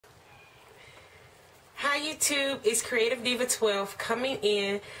Hi YouTube, it's Creative Diva 12 coming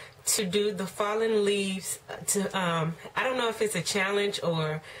in to do the fallen leaves. I don't know if it's a challenge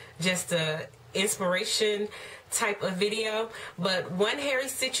or just a inspiration type of video, but One Hairy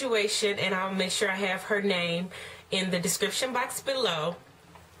Situation, and I'll make sure I have her name in the description box below.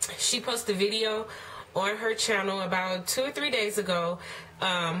 She posted a video on her channel about 2 or 3 days ago,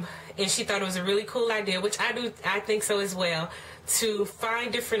 and she thought it was a really cool idea, which I think so as well, to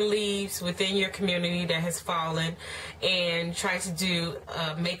find different leaves within your community that has fallen and try to do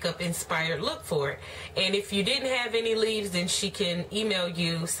a makeup inspired look for it. And if you didn't have any leaves, then she can email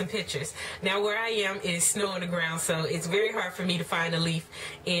you some pictures. Now where I am is snow on the ground, so it's very hard for me to find a leaf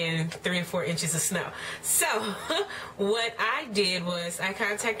in 3 or 4 inches of snow. So what I did was I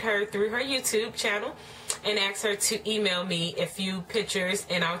contacted her through her YouTube channel and asked her to email me a few pictures,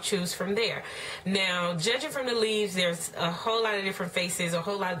 and I'll choose from there. Now, judging from the leaves, there's a whole lot of different faces, a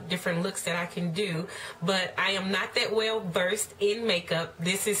whole lot of different looks that I can do, but I am not that well versed in makeup.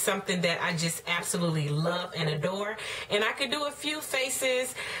 This is something that I just absolutely love and adore, and I could do a few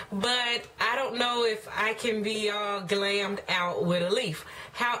faces, but I don't know if I can be all glammed out with a leaf.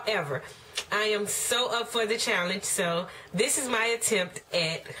 However, I am so up for the challenge, so this is my attempt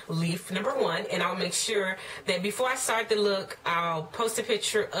at leaf number 1, and I'll make sure that before I start the look, I'll post a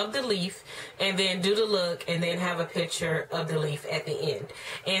picture of the leaf and then do the look and then have a picture of the leaf at the end.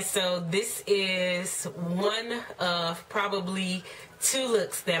 And so this is one of probably 2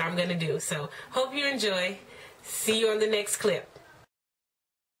 looks that I'm going to do. So hope you enjoy. See you on the next clip.